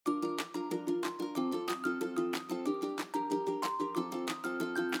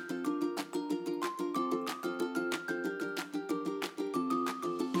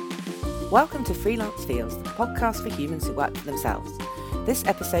Welcome to Freelance Feels, the podcast for humans who work for themselves. This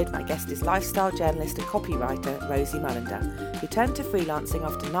episode, my guest is lifestyle journalist and copywriter Rosie Mullender, who turned to freelancing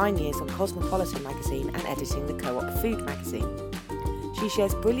after 9 years on Cosmopolitan magazine and editing the Co-op Food magazine. She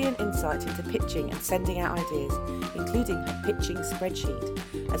shares brilliant insights into pitching and sending out ideas, including her pitching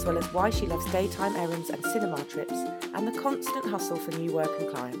spreadsheet, as well as why she loves daytime errands and cinema trips, and the constant hustle for new work and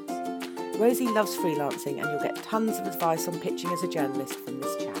clients. Rosie loves freelancing, and you'll get tons of advice on pitching as a journalist from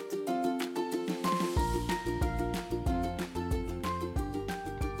this chat.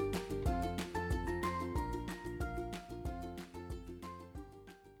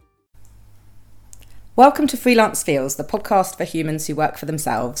 Welcome to Freelance Feels, the podcast for humans who work for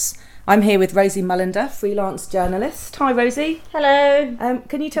themselves. I'm here with Rosie Mullender, freelance journalist. Hi, Rosie. Hello.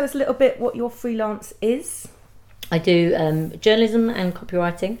 Can you tell us a little bit what your freelance is? I do journalism and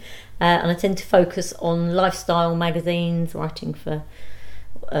copywriting, and I tend to focus on lifestyle magazines, writing for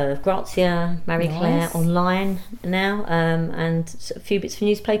Grazia, Marie Claire online now, and a few bits for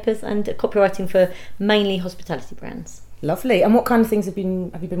newspapers, and copywriting for mainly hospitality brands. Lovely. And what kind of things have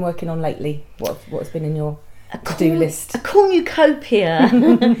you been working on lately? What's been in your to-do list? A cornucopia.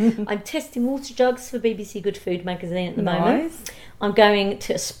 I'm testing water jugs for BBC Good Food magazine at the moment. I'm going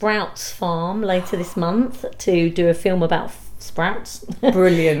to a Sprouts farm later this month to do a film about sprouts.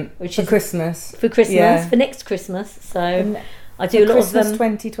 Brilliant. Which is Christmas. For Christmas, yeah. For next Christmas. So I do a lot Christmas of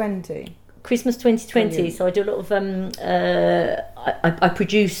 2020. Christmas 2020. Brilliant. So I do a lot of I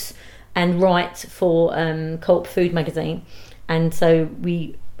produce and write for Co-op Food magazine, and so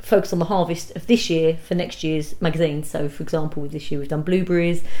we focus on the harvest of this year for next year's magazine. So for example, this year we've done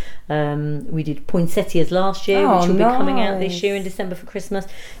blueberries, we did poinsettias last year, which will be coming out this year in December for Christmas.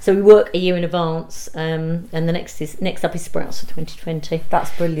 So we work a year in advance, and the next up is Sprouts for 2020.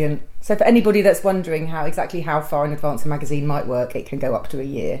 That's brilliant. So for anybody that's wondering how far in advance a magazine might work, it can go up to a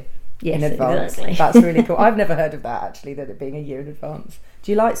year in advance. Exactly. That's really cool. I've never heard of that, actually, that it being a year in advance.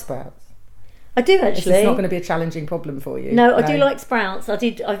 Do you like Sprouts? I do, actually. It's not going to be a challenging problem for you. No, I do like Sprouts. I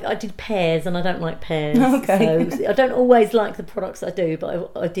did pears, and I don't like pears. Okay. So I don't always like the products I do,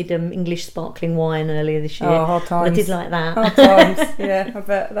 but I did English sparkling wine earlier this year. Oh, hard times. I did like that. Hard times. Yeah, I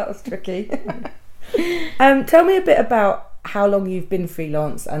bet that was tricky. Tell me a bit about how long you've been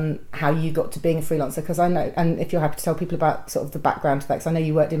freelance and how you got to being a freelancer, because I know, and if you're happy to tell people about sort of the background to that, because I know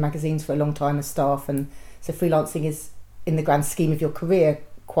you worked in magazines for a long time as staff, and so freelancing is, in the grand scheme of your career,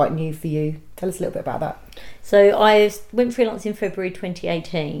 quite new for you. Tell us a little bit about that. So I went freelance in February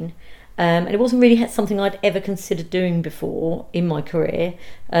 2018, and it wasn't really something I'd ever considered doing before in my career.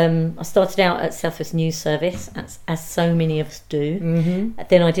 I started out at South West News Service, as so many of us do. Mm-hmm.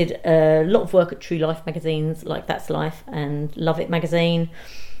 Then I did a lot of work at True Life magazines, like That's Life and Love It magazine.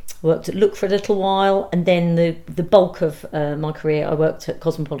 Worked at Look for a little while, and then the bulk of my career I worked at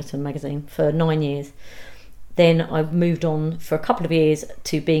Cosmopolitan magazine for 9 years. Then I moved on for a couple of years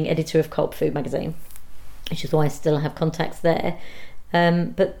to being editor of Co-op Food magazine, which is why I still have contacts there.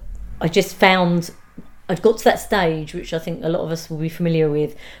 But I just found I'd got to that stage, which I think a lot of us will be familiar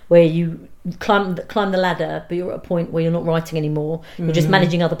with, where you climb the ladder, but you're at a point where you're not writing anymore. You're just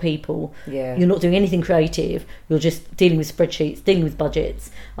managing other people. Yeah. You're not doing anything creative. You're just dealing with spreadsheets, dealing with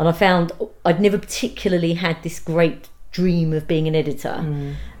budgets. And I found I'd never particularly had this great dream of being an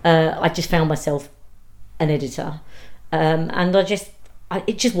editor. I just found myself an editor, and I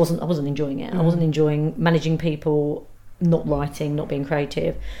wasn't enjoying it. I wasn't enjoying managing people, not writing, not being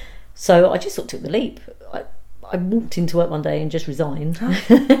creative. So I just sort of took the leap. I walked into work one day and just resigned.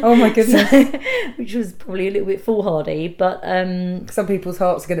 Oh my goodness. Which was probably a little bit foolhardy, but some people's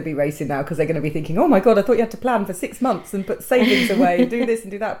hearts are going to be racing now, because they're going to be thinking, oh my god, I thought you had to plan for 6 months and put savings away and do this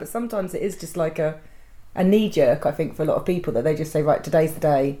and do that. But sometimes it is just like a knee jerk, I think, for a lot of people, that they just say, right, today's the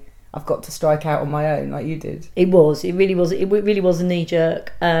day, I've got to strike out on my own, like you did. It really was a knee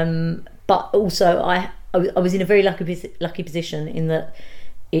jerk. But also I was in a very lucky position in that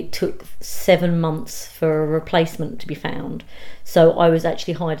it took 7 months for a replacement to be found. So I was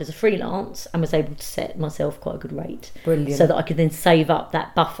actually hired as a freelance and was able to set myself quite a good rate. Brilliant. So that I could then save up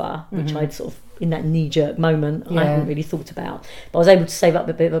that buffer, which I'd sort of, in that knee-jerk moment, I hadn't really thought about. But I was able to save up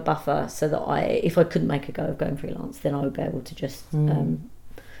a bit of a buffer so that if I couldn't make a go of going freelance, then I would be able to just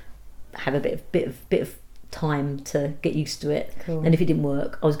have a bit of time to get used to it. Cool. And if it didn't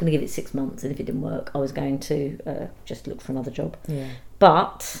work, I was going to give it 6 months, and if it didn't work, I was going to just look for another job. Yeah.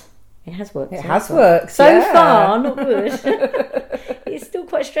 But it has worked. It has worked so far. Not good. It's still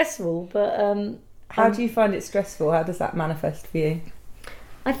quite stressful, but how do you find it stressful? How does that manifest for you?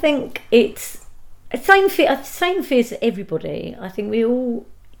 I think it's same fears for everybody. I think we all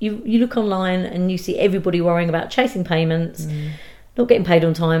you look online and you see everybody worrying about chasing payments. not getting paid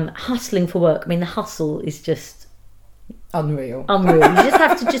on time, hustling for work. I mean, the hustle is just unreal. You just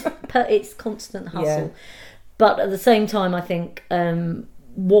have to it's constant hustle. Yeah. But at the same time, I think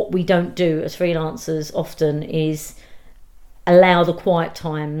what we don't do as freelancers often is allow the quiet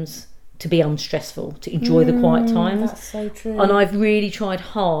times to be unstressful, to enjoy the quiet times. That's so true. And I've really tried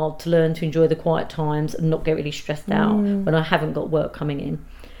hard to learn to enjoy the quiet times and not get really stressed out when I haven't got work coming in.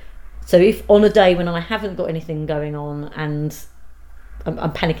 So if on a day when I haven't got anything going on and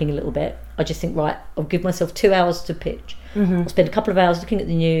I'm panicking a little bit, I just think, right, I'll give myself 2 hours to pitch. I'll spend a couple of hours looking at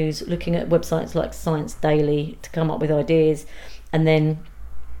the news, looking at websites like Science Daily to come up with ideas, and then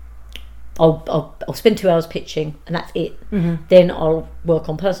I'll spend 2 hours pitching, and that's it. Then I'll work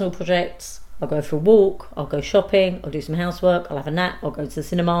on personal projects. I'll go for a walk, I'll go shopping, I'll do some housework, I'll have a nap, I'll go to the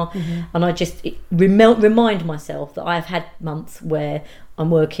cinema, and I just remind myself that I've had months where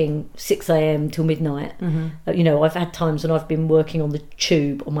I'm working 6 a.m. till midnight. You know, I've had times when I've been working on the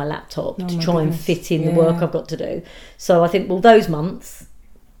tube on my laptop to try and fit in the work I've got to do. So I think, well, those months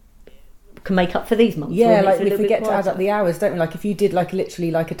can make up for these months. Yeah, like we forget to add up the hours, don't we? Like if you did like literally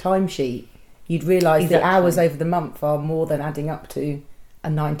like a timesheet, you'd realise the hours over the month are more than adding up to a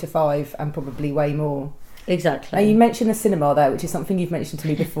 9 to 5 and probably way more. Exactly. And you mentioned the cinema there, which is something you've mentioned to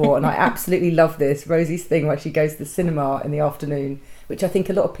me before, and I absolutely love this. Rosie's thing where she goes to the cinema in the afternoon, which I think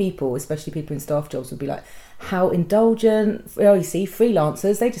a lot of people, especially people in staff jobs, would be like, how indulgent. Oh, you see,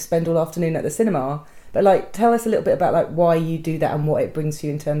 freelancers, they just spend all afternoon at the cinema. But like, tell us a little bit about like why you do that and what it brings to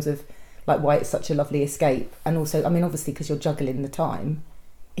you in terms of like why it's such a lovely escape. And also, I mean, obviously because you're juggling the time.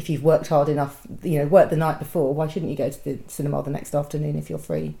 If you've worked hard enough, you know, worked the night before, why shouldn't you go to the cinema the next afternoon if you're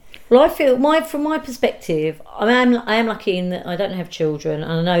free? Well, I feel from my perspective, I am lucky in that I don't have children,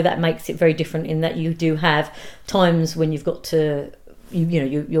 and I know that makes it very different in that you do have times when you've got to,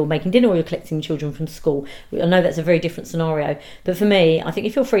 you're making dinner or you're collecting children from school. I know that's a very different scenario, but for me, I think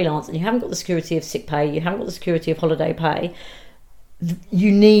if you're freelance and you haven't got the security of sick pay, you haven't got the security of holiday pay,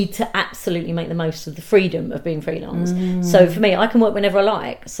 you need to absolutely make the most of the freedom of being freelance. So for me, I can work whenever I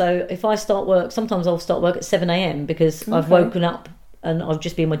like. So if I start work, sometimes I'll start work at 7 a.m. because I've woken up and I'll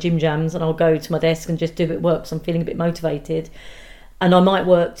just be in my gym jams and I'll go to my desk and just do a bit of work so I'm feeling a bit motivated. And I might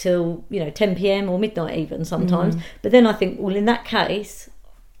work till 10 p.m. or midnight even sometimes. But then I think, well, in that case,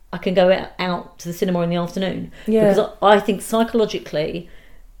 I can go out to the cinema in the afternoon. Yeah. Because I think psychologically,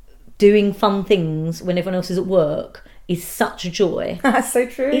 doing fun things when everyone else is at work is such a joy. That's so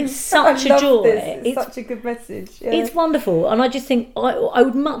true. It's such a joy. It's such a good message. Yeah. It's wonderful. And I just think I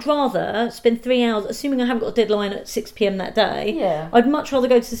would much rather spend 3 hours, assuming I haven't got a deadline at 6 p.m. that day, I'd much rather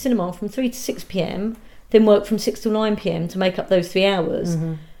go to the cinema from 3 to 6 p.m. than work from 6 till 9 p.m. to make up those 3 hours.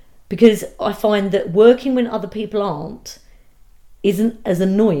 Because I find that working when other people aren't isn't as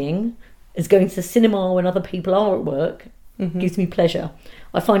annoying as going to the cinema when other people are at work. Gives me pleasure.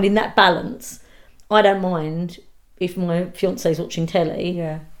 I find in that balance, I don't mind if my fiance's watching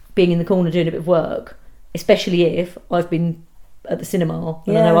telly, being in the corner doing a bit of work, especially if I've been at the cinema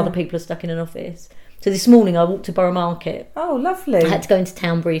and I know other people are stuck in an office. So this morning I walked to Borough Market. Oh, lovely. I had to go into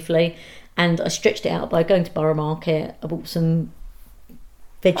town briefly and I stretched it out by going to Borough Market. I bought some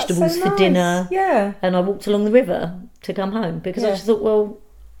vegetables for dinner. Yeah. And I walked along the river to come home because I just thought, well,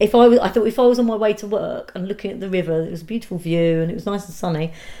 if I was on my way to work and looking at the river, it was a beautiful view and it was nice and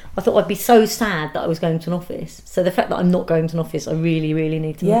sunny, I thought I'd be so sad that I was going to an office. So the fact that I'm not going to an office, I really, really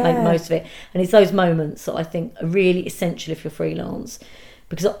need to make the most of it. And it's those moments that I think are really essential if you're freelance.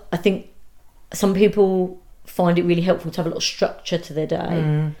 Because I think some people find it really helpful to have a lot of structure to their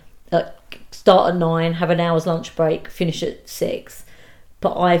day. Like start at 9, have an hour's lunch break, finish at 6.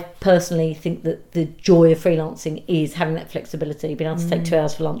 But I personally think that the joy of freelancing is having that flexibility, being able to take 2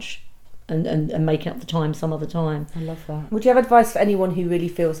 hours for lunch and making up the time some other time. I love that. Would you have advice for anyone who really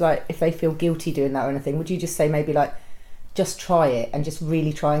feels like, if they feel guilty doing that or anything, would you just say maybe like, just try it and just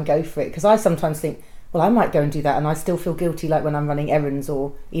really try and go for it? Because I sometimes think, well, I might go and do that and I still feel guilty like when I'm running errands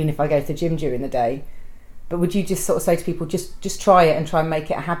or even if I go to the gym during the day. But would you just sort of say to people, just try it and try and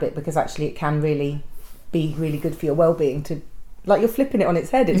make it a habit, because actually it can really be really good for your well-being to, like, you're flipping it on its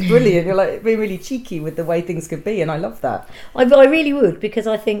head. It's brilliant. You're like being really cheeky with the way things could be, and I love that. I really would, because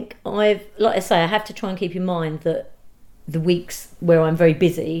I think like I say, I have to try and keep in mind that the weeks where I'm very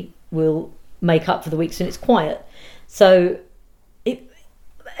busy will make up for the weeks when it's quiet. So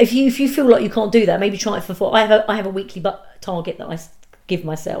if you feel like you can't do that, maybe try it for 4. I have a weekly target that I give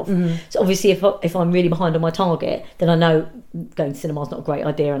myself. So obviously if I'm really behind on my target, then I know going to cinema is not a great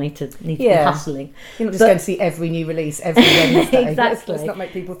idea. I need to be hustling. You're not just going to see every new release every Wednesday. Exactly. Let's not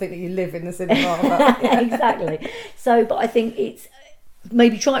make people think that you live in the cinema. Exactly. So, but I think it's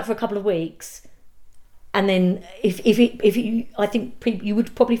maybe try it for a couple of weeks, and then if you, I think you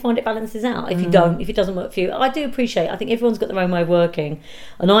would probably find it balances out. If you don't, if it doesn't work for you, I do appreciate. I think everyone's got their own way of working,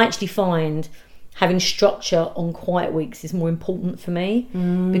 and I actually find having structure on quiet weeks is more important for me,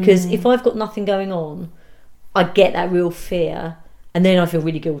 because if I've got nothing going on, I get that real fear, and then I feel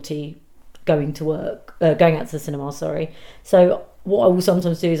really guilty going out to the cinema. So what I will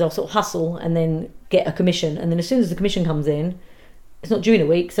sometimes do is I'll sort of hustle and then get a commission, and then as soon as the commission comes in, it's not during a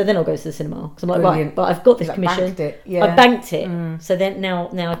week, so then I'll go to the cinema, because I'm like, right, but I've got this commission, I banked it, so then now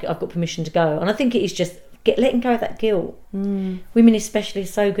I've got permission to go. And I think it is just letting go of that guilt. Women especially are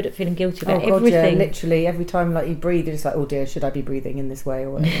so good at feeling guilty about everything. Yeah, literally every time like you breathe, you're just like, oh dear, should I be breathing in this way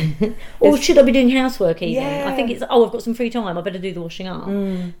or whatever? Or should I be doing housework even? I think it's, I've got some free time, I better do the washing up.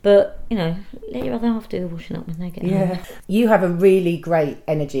 But let your other half do the washing up when they get home. You have a really great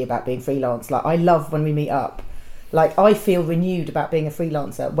energy about being freelance. Like, I love when we meet up. Like, I feel renewed about being a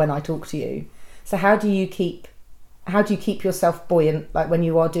freelancer when I talk to you. So how do you keep yourself buoyant, like when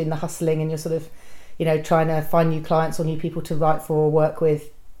you are doing the hustling and you're sort of, trying to find new clients or new people to write for or work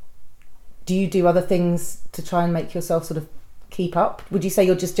with? Do you do other things to try and make yourself sort of keep up? Would you say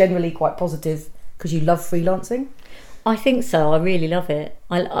you're just generally quite positive because you love freelancing? I think so. I really love it.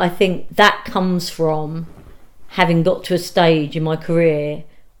 I think that comes from having got to a stage in my career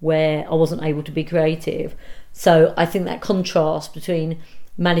where I wasn't able to be creative. So I think that contrast between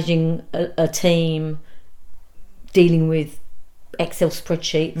managing a team, dealing with Excel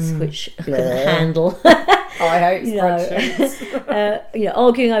spreadsheets, which I couldn't handle. I hate spreadsheets.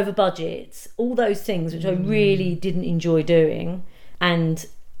 Arguing over budgets, all those things which I really didn't enjoy doing. And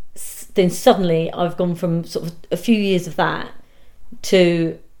then suddenly I've gone from sort of a few years of that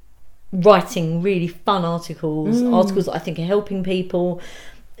to writing really fun articles that I think are helping people.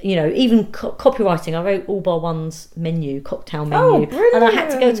 Even copywriting. I wrote All Bar One's cocktail menu, and I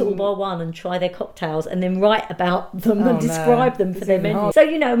had to go to All Bar One and try their cocktails and then write about them and describe them for their menu. So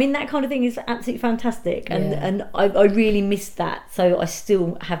that kind of thing is absolutely fantastic, and I really missed that. So I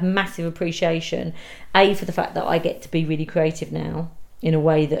still have massive appreciation, A, for the fact that I get to be really creative now in a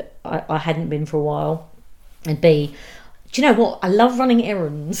way that I hadn't been for a while, and B, do you know what? I love running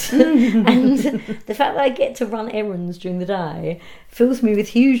errands. And the fact that I get to run errands during the day fills me with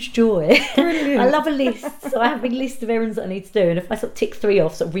huge joy. I love a list. So I have a big list of errands that I need to do. And if I sort of tick 3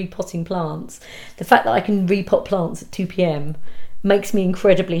 off, sort of repotting plants, the fact that I can repot plants at 2 p.m. makes me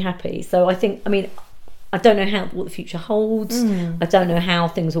incredibly happy. So I think, I don't know what the future holds. I don't know how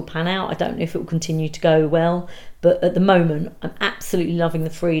things will pan out. I don't know if it will continue to go well. But at the moment, I'm absolutely loving the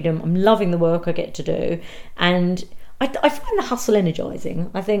freedom. I'm loving the work I get to do. And I find the hustle energising.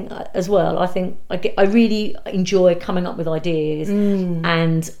 I think as well. I really enjoy coming up with ideas,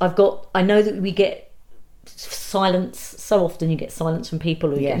 and I know that we get silence so often. You get silence from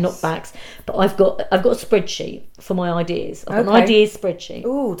people, or you get knockbacks. But I've got a spreadsheet for my ideas. I've got an ideas spreadsheet.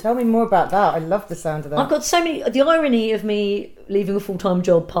 Oh, tell me more about that. I love the sound of that. I've got so many. The irony of me leaving a full-time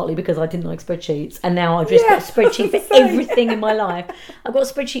job partly because I didn't like spreadsheets, and now I've just got a spreadsheet for everything in my life. I've got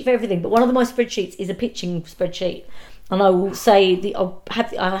a spreadsheet for everything, but one of my spreadsheets is a pitching spreadsheet. And I will say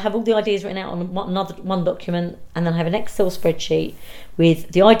I have all the ideas written out on one document, and then I have an Excel spreadsheet with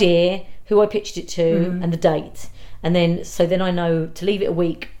the idea, who I pitched it to, and the date. And then I know to leave it a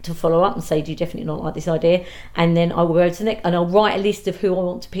week to follow up and say, do you definitely not like this idea? And then I will go to the next, and I'll write a list of who I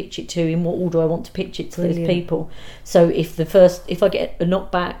want to pitch it to, in what order I want to pitch it to those people. So if I get a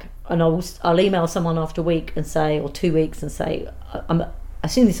knockback, and I'll email someone after a week and say, or 2 weeks, and say, I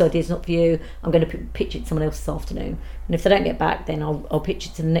assume this idea is not for you. I'm going to pitch it to someone else this afternoon. And if they don't get back, then I'll pitch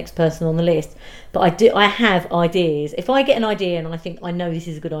it to the next person on the list. But I have ideas. If I get an idea and I think I know this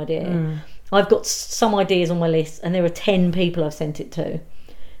is a good idea, I've got some ideas on my list, and there are 10 people I've sent it to,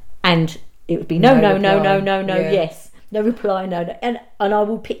 and it would be no, yes, no reply, no, and I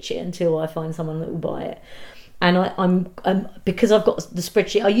will pitch it until I find someone that will buy it. And I'm because I've got the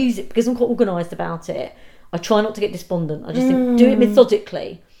spreadsheet, I use it because I'm quite organised about it. I try not to get despondent. I just think do it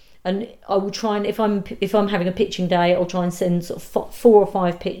methodically, and I will try and if I'm having a pitching day, I'll try and send sort of 4 or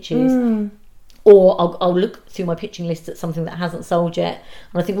 5 pitches, or I'll look through my pitching list at something that hasn't sold yet,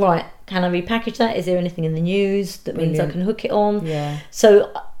 and I think, right, can I repackage that? Is there anything in the news that means I can hook it on? Yeah.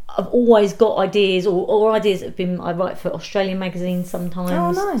 So I've always got ideas, or ideas that have been. I write for Australian magazines sometimes.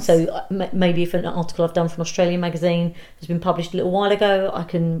 Oh, nice. So maybe if an article I've done from Australian magazine has been published a little while ago, I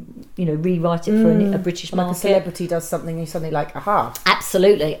can rewrite it for a British market. Like a celebrity does something, and you suddenly like, aha!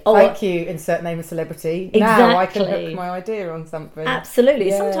 Absolutely. Thank you. Insert name of celebrity. Exactly. Now I can hook my idea on something. Absolutely.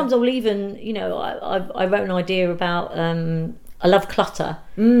 Yeah. Sometimes I'll even, I wrote an idea about I love clutter,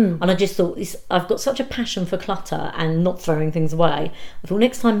 and I just thought I've got such a passion for clutter and not throwing things away. I thought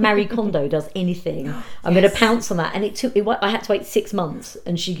next time Marie Kondo does anything, I'm going to pounce on that. And I had to wait 6 months,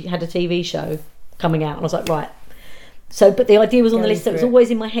 and she had a TV show coming out, and I was like, right. So, but the idea was on the list. That was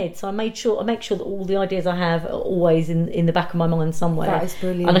always in my head. So I make sure that all the ideas I have are always in the back of my mind somewhere. That is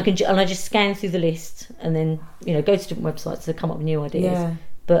brilliant. And I just scan through the list, and then go to different websites to come up with new ideas. Yeah.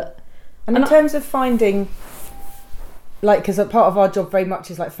 But in terms of finding, because a part of our job very much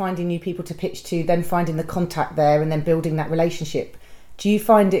is like finding new people to pitch to, then finding the contact there, and then building that relationship. Do you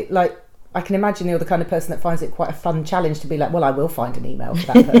find it like? I can imagine you're the kind of person that finds it quite a fun challenge to be like, well, I will find an email to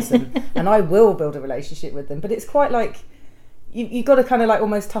that person and I will build a relationship with them. But it's quite like you've got to kind of like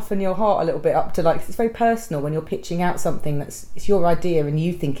almost toughen your heart a little bit up to like, it's very personal when you're pitching out something it's your idea and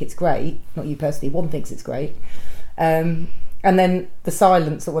you think it's great. Not you personally, one thinks it's great. And then the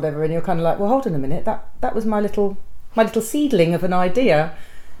silence or whatever, and you're kind of like, well, hold on a minute, that was my little seedling of an idea.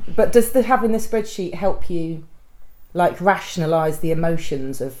 But does having the spreadsheet help you like rationalise the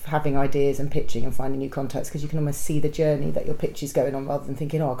emotions of having ideas and pitching and finding new contacts, because you can almost see the journey that your pitch is going on rather than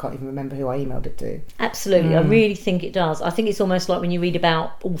thinking, I can't even remember who I emailed it to. Absolutely. I really think it does. I think it's almost like when you read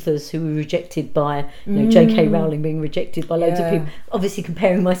about authors who were rejected by J.K. Rowling being rejected by loads of people, obviously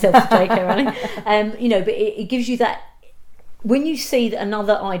comparing myself to J.K. Rowling, but it gives you that, when you see that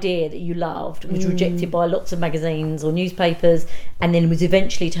another idea that you loved was rejected by lots of magazines or newspapers and then was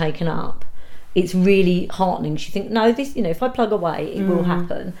eventually taken up, it's really heartening. You think, no, this, if I plug away, it will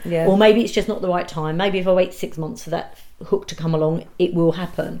happen. Yeah. Or maybe it's just not the right time. Maybe if I wait 6 months for that hook to come along, it will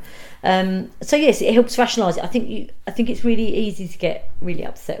happen. So yes, it helps rationalise it. I think it's really easy to get really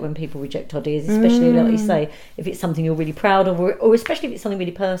upset when people reject ideas, especially like you say, if it's something you're really proud of, or especially if it's something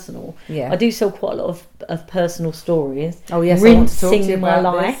really personal. Yeah. I do sell quite a lot of personal stories. Oh yes, I want to talk to you about my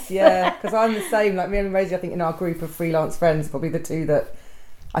life. This. Yeah, because I'm the same. Like me and Rosie, I think in our group of freelance friends, probably the two that.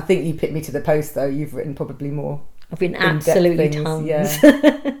 I think you picked me to the post, though. You've written probably more. I've written absolutely tons.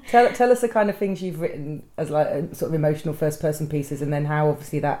 Yeah. Tell us the kind of things you've written as like a sort of emotional first-person pieces, and then how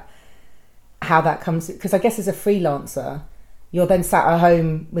obviously how that comes. Because I guess as a freelancer, you're then sat at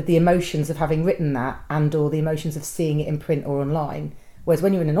home with the emotions of having written that, and/or the emotions of seeing it in print or online. Whereas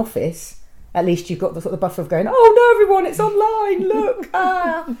when you're in an office, at least you've got the sort of buffer of going, "Oh no, everyone, it's online! Look!"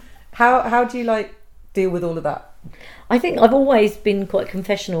 How do you like deal with all of that? I think I've always been quite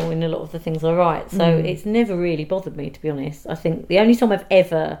confessional in a lot of the things I write, so it's never really bothered me, to be honest. I think the only time I've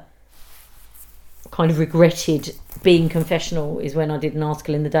ever kind of regretted being confessional is when I did an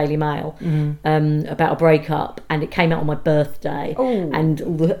article in the Daily Mail about a breakup, and it came out on my birthday. And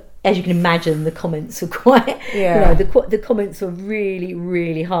all as you can imagine, the comments were quite, the comments were really,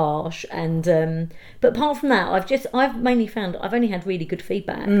 really harsh. And but apart from that, I've mainly found I've only had really good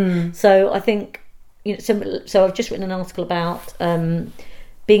feedback. So I think. So I've just written an article about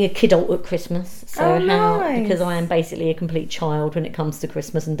being a kidult at Christmas. So because I am basically a complete child when it comes to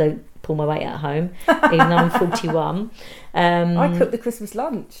Christmas and don't pull my weight at home, even though I'm 41. I cook the Christmas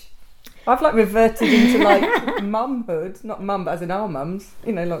lunch. I've like reverted into like mumhood, not mum, but as in our mums.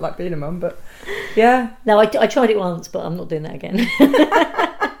 Not like being a mum, but yeah. No, I tried it once, but I'm not doing that again.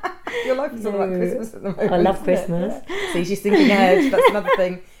 Your life is all about Christmas at the moment. I love Christmas. Yeah. See, she's thinking ahead. That's another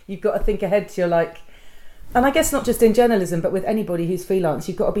thing. You've got to think ahead to your and I guess not just in journalism, but with anybody who's freelance,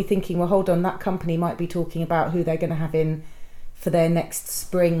 you've got to be thinking, well, hold on, that company might be talking about who they're going to have in for their next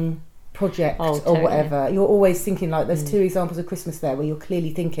spring project or whatever. You're always thinking like there's two examples of Christmas there where you're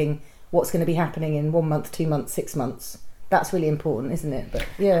clearly thinking what's going to be happening in 1 month, 2 months, 6 months. That's really important, isn't it? But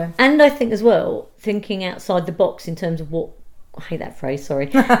yeah. And I think as well, thinking outside the box in terms of what, I hate that phrase, sorry,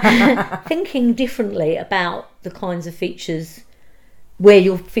 thinking differently about the kinds of features where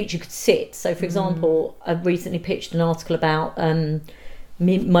your feature could sit. So, for example, I recently pitched an article about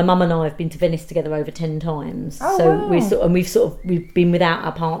my mum and I have been to Venice together over 10 times. We've been without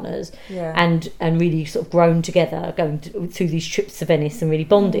our partners and really sort of grown together, going through these trips to Venice and really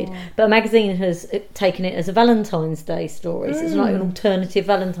bonded. But a magazine has taken it as a Valentine's Day story. So it's like an alternative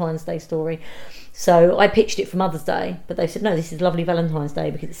Valentine's Day story. So I pitched it for Mother's Day, but they said, no, this is lovely Valentine's Day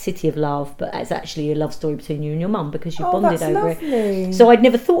because it's City of Love, but it's actually a love story between you and your mum because you've bonded over it. So I'd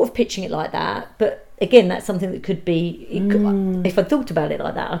never thought of pitching it like that, but again, that's something that could be, if I thought about it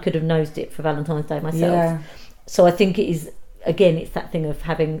like that, I could have nosed it for Valentine's Day myself. Yeah. So I think it is, again, it's that thing of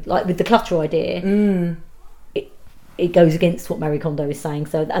having, like with the clutter idea, it goes against what Marie Kondo is saying.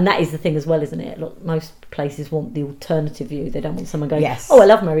 So, and that is the thing as well, isn't it? Look, most places want the alternative view. They don't want someone going, oh, I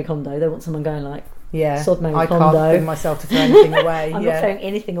love Marie Kondo. They want someone going like, Yeah, Sod Marie I Kondo. can't bring myself to throw anything away. I'm yeah. not throwing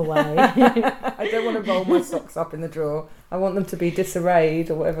anything away. I don't want to roll my socks up in the drawer. I want them to be disarrayed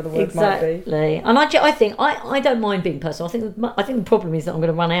or whatever the word might be. Exactly. And I think I don't mind being personal. I think the problem is that I'm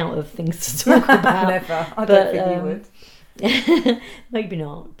going to run out of things to talk about. Never. I don't think you would. Maybe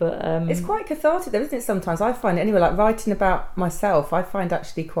not, but it's quite cathartic though, isn't it? Sometimes I find it anyway. Like writing about myself, I find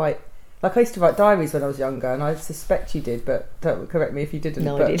actually quite. Like I used to write diaries when I was younger, and I suspect you did, but don't correct me if you didn't.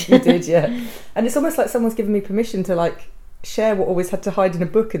 No, but I did. You did, yeah. And it's almost like someone's given me permission to like share what always had to hide in a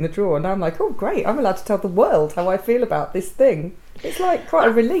book in the drawer. And now I'm like, oh great, I'm allowed to tell the world how I feel about this thing. It's like quite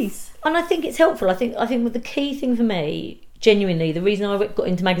a release. And I think it's helpful. I think the key thing for me, genuinely, the reason I got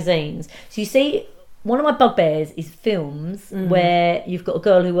into magazines. So you see, one of my bugbears is films where you've got a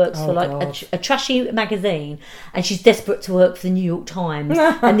girl who works for like a trashy magazine, and she's desperate to work for the New York Times,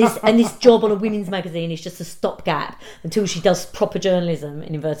 and this job on a women's magazine is just a stopgap until she does proper journalism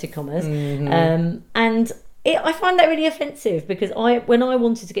in inverted commas, I find that really offensive because when I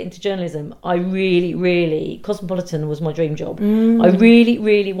wanted to get into journalism, I really, Cosmopolitan was my dream job. I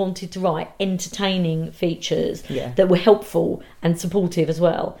really wanted to write entertaining features that were helpful and supportive as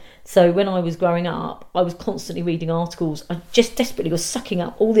well. So when I was growing up, I was constantly reading articles. I just desperately was sucking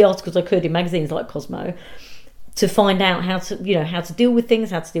up all the articles I could in magazines like Cosmo to find out how to deal with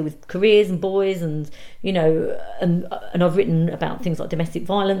things, how to deal with careers and boys, and and I've written about things like domestic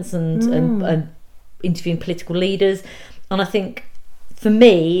violence and interviewing political leaders. And I think for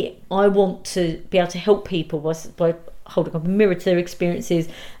me, I want to be able to help people by holding up a mirror to their experiences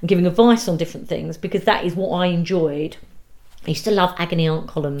and giving advice on different things, because that is what I enjoyed. I used to love agony aunt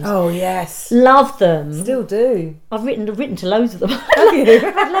columns. Oh yes, love them. Still do. I've written to loads of them. Have you?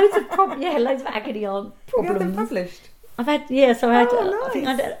 I've had loads of agony aunt problems. You have them published. I've had, so I had, Oh, I think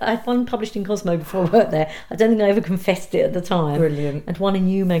nice. I had one published in Cosmo before I worked there. I don't think I ever confessed it at the time. Brilliant. And one in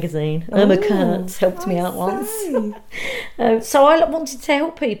You magazine. Irma Kurtz helped me out once. So I wanted to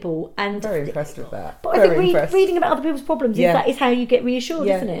help people. And Very impressed with that. But I think reading about other people's problems is how you get reassured,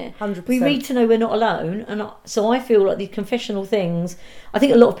 isn't it? 100%. We read to know we're not alone. And so I feel like these confessional things, I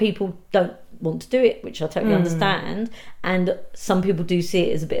think a lot of people don't want to do it, which I totally understand, and some people do see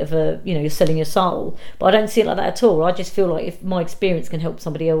it as a bit of a, you're selling your soul, but I don't see it like that at all. I just feel like if my experience can help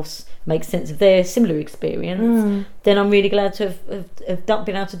somebody else make sense of their similar experience, then I'm really glad to have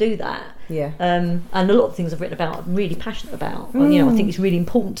been able to do that. And a lot of things I've written about I'm really passionate about. I think it's really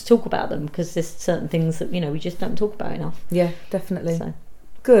important to talk about them, because there's certain things that we just don't talk about enough. Definitely. So.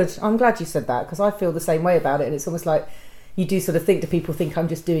 Good. I'm glad you said that, because I feel the same way about it, and it's almost like you do sort of think I'm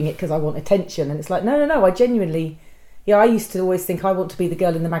just doing it because I want attention, and it's like no, I genuinely, I used to always think I want to be the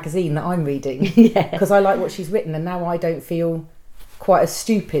girl in the magazine that I'm reading because I like what she's written, and now I don't feel quite as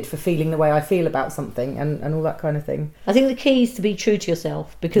stupid for feeling the way I feel about something and all that kind of thing. I think the key is to be true to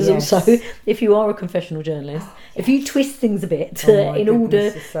yourself, because also if you are a confessional journalist, if you twist things a bit in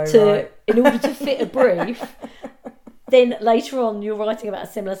order to fit a brief, then later on you're writing about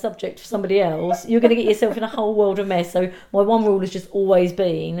a similar subject for somebody else, you're going to get yourself in a whole world of mess. So my one rule has just always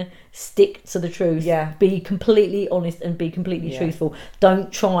been stick to the truth. Be completely honest and be completely truthful.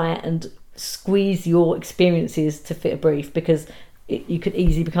 Don't try and squeeze your experiences to fit a brief, because you could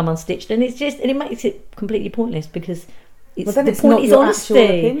easily become unstitched, and it makes it completely pointless, because the point not is your honesty.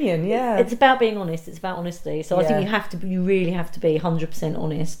 Actual opinion. It's about being honest. It's about honesty. So I think you really have to be 100%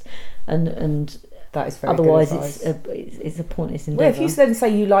 honest, and that is very otherwise good it's a pointless endeavour. Well, if you then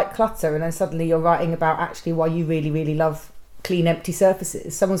say you like clutter, and then suddenly you're writing about actually why you really, really love clean, empty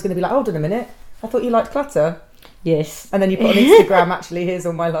surfaces, someone's going to be like, hold on a minute, I thought you liked clutter. Yes. And then you put on Instagram, actually, here's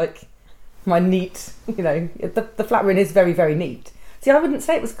all my neat, the flat room is very, very neat. See, I wouldn't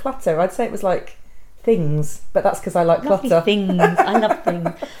say it was clutter, I'd say it was like things, but that's because I like lovely clutter. Things. I love things.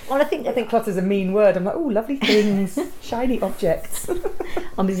 Well, I think clutter's a mean word. I'm like, oh, lovely things, shiny objects.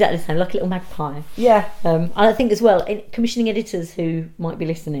 I'm exactly the same, like a little magpie. And I think as well, commissioning editors who might be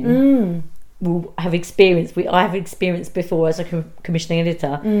listening will have experience. I have experience before as a commissioning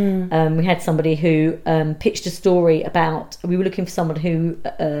editor. We had somebody who pitched a story about, we were looking for someone who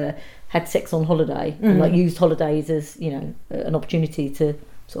had sex on holiday and used holidays as an opportunity to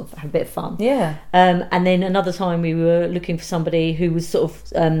sort of have a bit of fun. And then another time we were looking for somebody who was sort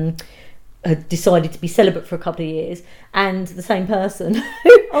of had decided to be celibate for a couple of years, and the same person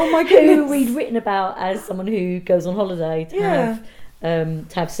who we'd written about as someone who goes on holiday to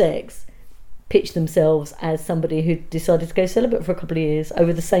have sex, pitched themselves as somebody who decided to go celibate for a couple of years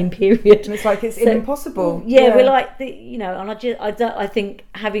over the same period. And it's like it's impossible. We're like and I think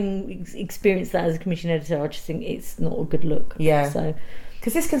having experienced that as a commission editor, I just think it's not a good look. So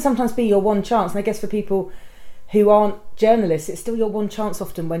because this can sometimes be your one chance, and I guess for people who aren't journalists, it's still your one chance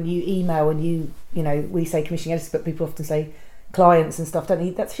often when you email and you know, we say commissioning editors, but people often say clients and stuff, don't they?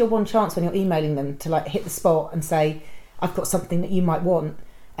 That's your one chance when you're emailing them to like hit the spot and say, I've got something that you might want.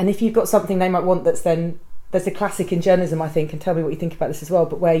 And if you've got something they might want, that's then, there's a classic in journalism, I think, and tell me what you think about this as well,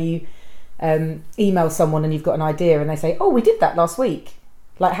 but where you email someone and you've got an idea and they say, oh, we did that last week.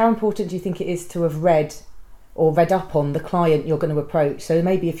 Like, how important do you think it is to have read or read up on the client you're going to approach? So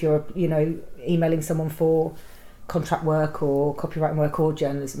maybe if you're, you know, emailing someone for contract work or copywriting work or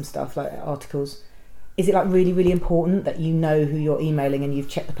journalism stuff, like articles, is it like really, really important that you know who you're emailing and you've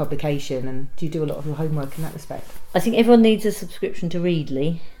checked the publication, and do you do a lot of your homework in that respect? I think everyone needs a subscription to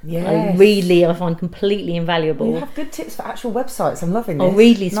Readly. Yes. Readly I find completely invaluable. You have good tips for actual websites. I'm loving this. Oh,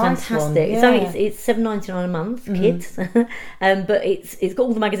 Readly's nice fantastic. Yeah. It's $7.99 a month, kids, but it's got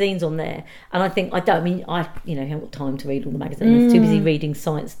all the magazines on there. And I think I haven't got time to read all the magazines. Too busy reading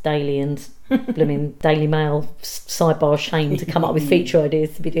Science Daily and blooming Daily Mail sidebar shame to come up with feature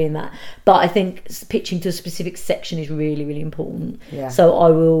ideas to be doing that. But I think pitching to a specific section is really, really important. Yeah. So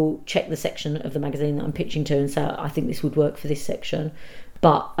I will check the section of the magazine that I'm pitching to and say, I think this would work for this section.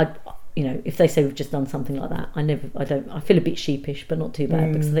 But if they say we've just done something like that, I feel a bit sheepish, but not too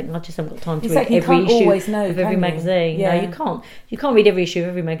bad, because I think I just haven't got time to read every issue of every magazine. Yeah. No, you can't read every issue of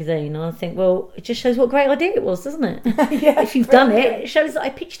every magazine. And I think, well, it just shows what a great idea it was, doesn't it? Yeah, if you've done it shows that I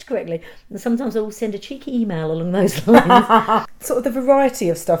pitched correctly. And sometimes I will send a cheeky email along those lines. Sort of the variety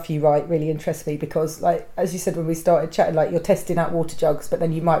of stuff you write really interests me, because, like, as you said when we started chatting, like, you're testing out water jugs, but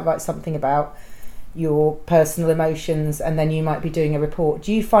then you might write something about your personal emotions, and then you might be doing a report.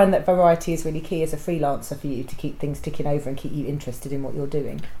 Do you find that variety is really key as a freelancer for you to keep things ticking over and keep you interested in what you're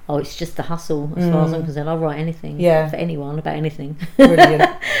doing? Oh, it's just the hustle as far as I'm concerned. I'll write anything for anyone about anything.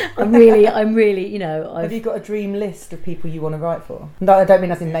 Brilliant. I'm really, have you got a dream list of people you want to write for? No, I don't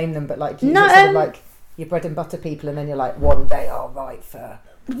mean as in name them, but like, do you sort of like your bread and butter people, and then you're like, one day I'll write for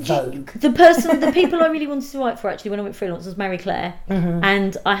Vogue. The people I really wanted to write for, actually, when I went freelance, was Marie Claire,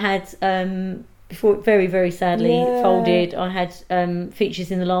 and I had before it very, very sadly folded, I had features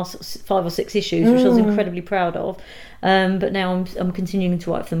in the last 5 or 6 issues, which I was incredibly proud of. But now I'm continuing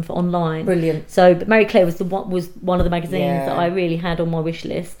to write for them for online. Brilliant. So, but Marie Claire was one of the magazines that I really had on my wish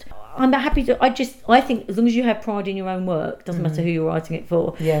list. I'm happy to. I think as long as you have pride in your own work, doesn't matter who you're writing it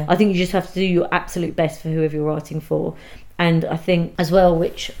for. Yeah. I think you just have to do your absolute best for whoever you're writing for. And I think as well,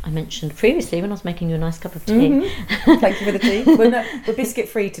 which I mentioned previously when I was making you a nice cup of tea. Thank you for the tea. We're biscuit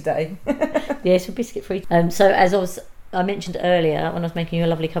free today. Yes, we're biscuit free. So as I mentioned earlier when I was making you a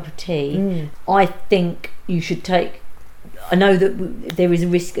lovely cup of tea, I think you should take. I know that there is a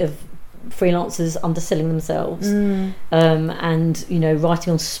risk of freelancers underselling themselves, and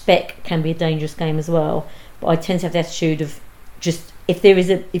writing on spec can be a dangerous game as well. But I tend to have the attitude of just if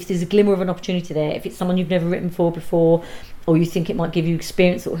there's a glimmer of an opportunity there, if it's someone you've never written for before, or you think it might give you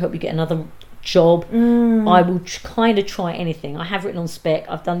experience that will help you get another job, I will kind of try anything. I have written on spec.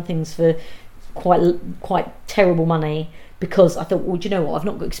 I've done things for quite terrible money because I thought, well, do you know what? I've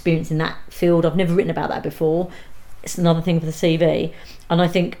not got experience in that field. I've never written about that before. It's another thing for the CV. And I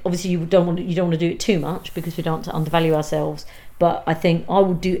think obviously you don't want to do it too much because we don't want to undervalue ourselves. But I think I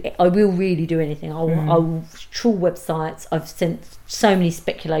will really do anything. I will trawl websites. I've sent so many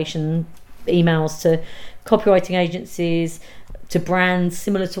speculation emails to copywriting agencies, to brands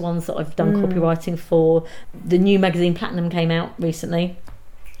similar to ones that I've done copywriting for. The new magazine Platinum came out recently.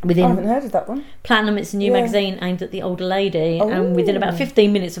 I haven't heard of that one. Platinum, it's a new magazine aimed at the older lady, and within about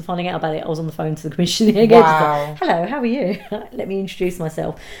 15 minutes of finding out about it, I was on the phone to the commissioning agent. Wow. Hello, how are you? Let me introduce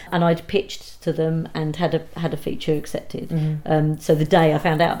myself. And I'd pitched to them and had a feature accepted. So the day I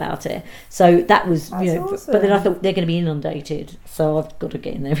found out about it, so that was awesome. But then I thought they're going to be inundated, so I've got to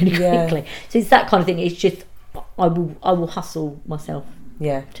get in there really quickly. So it's that kind of thing. It's just I will hustle myself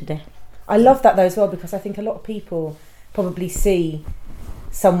to death. I love that though as well, because I think a lot of people probably see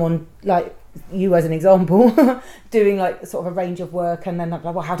someone like you as an example doing like sort of a range of work, and then like,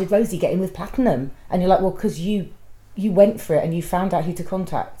 well, how did Rosie get in with Platinum? And you're like, well, because you went for it and you found out who to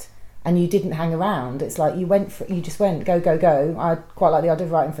contact and you didn't hang around. It's like you went for it, you just went go. I quite like the idea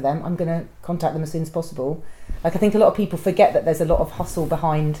of writing for them. I'm going to contact them as soon as possible. Like, I think a lot of people forget that there's a lot of hustle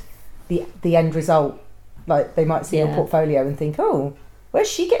behind the end result. Like, they might see your portfolio and think, oh, where's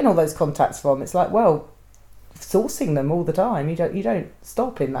she getting all those contacts from? It's like, well, sourcing them all the time. You don't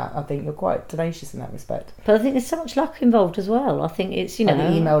stop in that. I think you're quite tenacious in that respect. But I think there's so much luck involved as well. I think it's and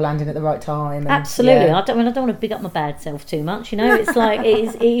the email landing at the right time. And, absolutely. I don't want to big up my bad self too much. It's like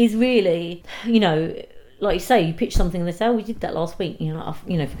it is really. Like you say, you pitch something and they say, "Oh, we did that last week." For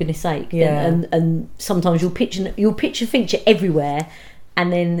goodness sake. Yeah. And sometimes you'll pitch a feature everywhere,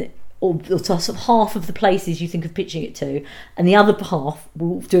 and then or sort of half of the places you think of pitching it to, and the other half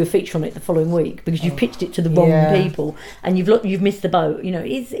will do a feature on it the following week because you've pitched it to the wrong people and you've missed the boat. You know,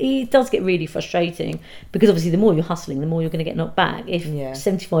 it does get really frustrating because obviously the more you're hustling, the more you're going to get knocked back. If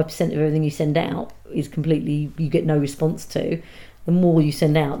 75% of everything you send out is completely, you get no response to, the more you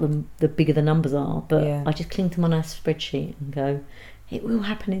send out, the bigger the numbers are. But I just cling to my nice spreadsheet and go, it will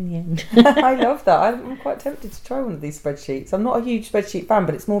happen in the end. I love that. I'm quite tempted to try one of these spreadsheets. I'm not a huge spreadsheet fan,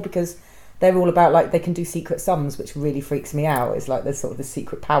 but it's more because they're all about, like, they can do secret sums, which really freaks me out. It's like there's sort of this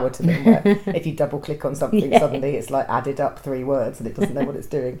secret power to them where if you double click on something, suddenly it's like added up 3 words and it doesn't know what it's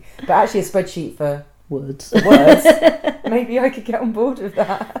doing. But actually a spreadsheet for words. Maybe I could get on board with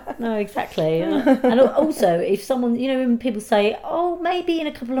that. No, exactly. And also, if someone, you know, when people say, oh, maybe in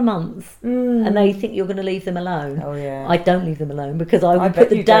a couple of months, and they think you're going to leave them alone. Oh, yeah. I don't leave them alone because I will put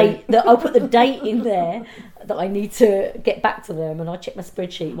the date. I'll put the date in there that I need to get back to them, and I check my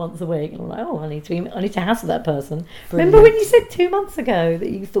spreadsheet once a week, and I'm like, oh, I need to hassle that person. Brilliant. Remember when you said 2 months ago that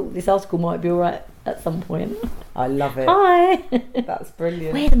you thought this article might be all right at some point? I love it. Hi. That's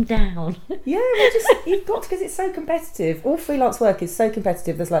brilliant. Wear them down. Yeah, well, you've got to, because it's so competitive. All freelance work is so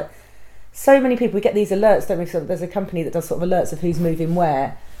competitive. There's like so many people. We get these alerts, don't we? So there's a company that does sort of alerts of who's moving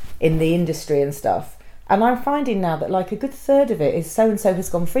where in the industry and stuff. And I'm finding now that like a good third of it is so-and-so has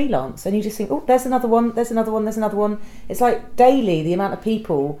gone freelance. And you just think, oh, there's another one, there's another one, there's another one. It's like daily the amount of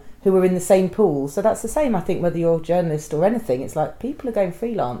people who are in the same pool. So that's the same, I think, whether you're a journalist or anything. It's like people are going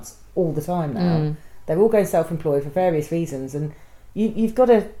freelance all the time now. They're all going self-employed for various reasons. And you've got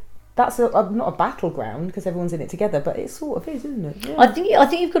to... That's not a battleground because everyone's in it together, but it sort of is, isn't it? Yeah. I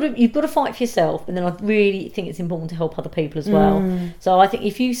think you've got to fight for yourself, and then I really think it's important to help other people as well. So I think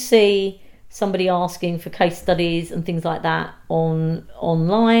if you see somebody asking for case studies and things like that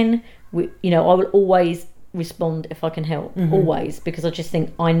online, I will always respond if I can help, always, because I just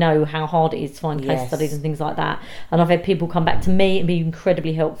think I know how hard it is to find case studies and things like that. And I've had people come back to me and be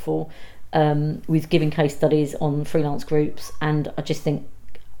incredibly helpful with giving case studies on freelance groups, and I just think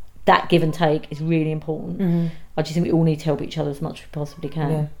that give and take is really important. I just think we all need to help each other as much as we possibly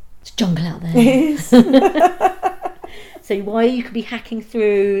can. Yeah. It's jungle out there. It is. So while you could be hacking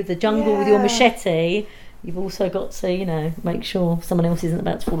through the jungle with your machete, you've also got to, make sure someone else isn't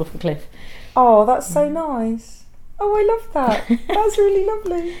about to fall off a cliff. Oh, that's so nice. Oh, I love that. That's really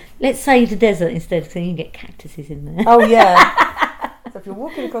lovely. Let's say the desert instead, so you can get cactuses in there. Oh, yeah. So if you're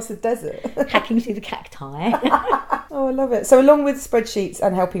walking across the desert. Hacking through the cacti. Oh, I love it. So along with spreadsheets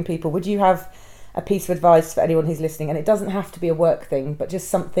and helping people, would you have a piece of advice for anyone who's listening? And it doesn't have to be a work thing, but just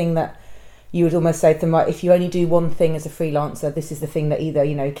something that you would almost say to them, like, if you only do one thing as a freelancer, this is the thing that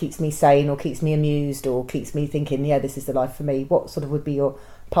either, keeps me sane or keeps me amused or keeps me thinking, yeah, this is the life for me. What sort of would be your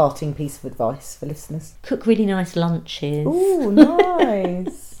parting piece of advice for listeners? Cook really nice lunches. Ooh,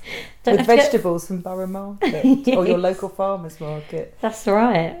 nice. With vegetables from Borough Market or your local farmer's market. That's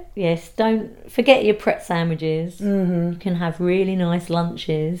right. Yes, don't forget your prep sandwiches. You can have really nice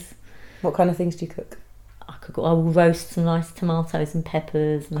lunches. What kind of things do you cook? I will roast some nice tomatoes and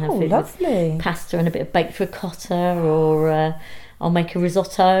peppers and have food with pasta and a bit of baked ricotta, or I'll make a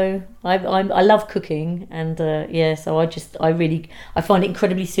risotto. I love cooking, and so I find it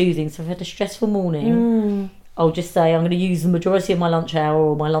incredibly soothing. So if I've had a stressful morning, I'll just say I'm going to use the majority of my lunch hour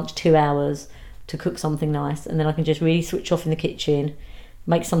or my lunch 2 hours to cook something nice, and then I can just really switch off in the kitchen,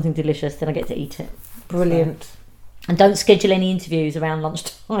 make something delicious, then I get to eat it. Brilliant. So. And don't schedule any interviews around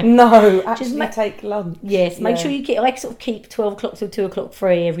lunchtime. No, actually take lunch. Yes, make sure you keep 12 o'clock till 2 o'clock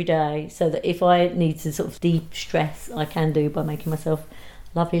free every day, so that if I need to sort of de-stress, I can do by making myself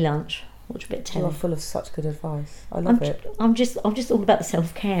a lovely lunch, watch a bit of telly. You are full of such good advice. I love it. I'm just all about the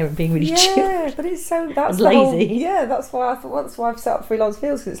self-care and being really chill. Yeah, but it's so... That's lazy. That's why I've set up Freelance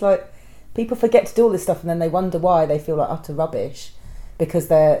Feels, because it's like people forget to do all this stuff and then they wonder why they feel like utter rubbish. Because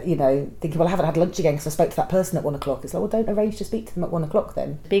they're, thinking, well, I haven't had lunch again because I spoke to that person at 1 o'clock. It's like, well, don't arrange to speak to them at 1 o'clock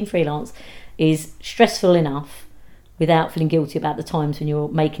then. Being freelance is stressful enough without feeling guilty about the times when you're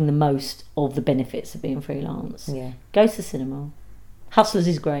making the most of the benefits of being freelance. Yeah. Go to the cinema. Hustlers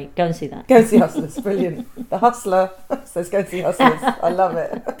is great. Go and see that. Go and see Hustlers. Brilliant. The Hustler says go and see Hustlers. I love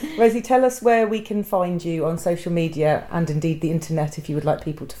it. Rosie, tell us where we can find you on social media and indeed the internet if you would like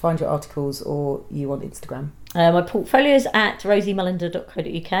people to find your articles or you on Instagram. My portfolio is at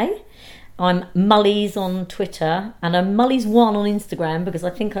rosiemullender.co.uk. I'm Mullies on Twitter, and I'm Mullies1 on Instagram because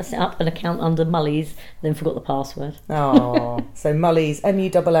I think I set up an account under Mullies, then forgot the password. Oh, so Mullies,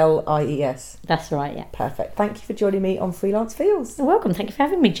 Mullies. That's right, yeah. Perfect. Thank you for joining me on Freelance Feels. You're welcome. Thank you for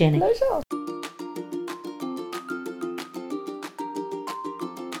having me, Jenny. Pleasure.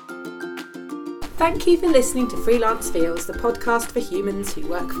 Thank you for listening to Freelance Feels, the podcast for humans who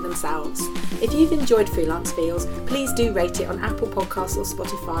work for themselves. If you've enjoyed Freelance Feels, please do rate it on Apple Podcasts or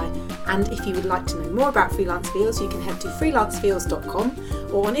Spotify. And if you would like to know more about Freelance Feels, you can head to freelancefeels.com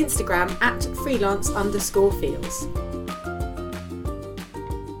or on Instagram at freelance_feels.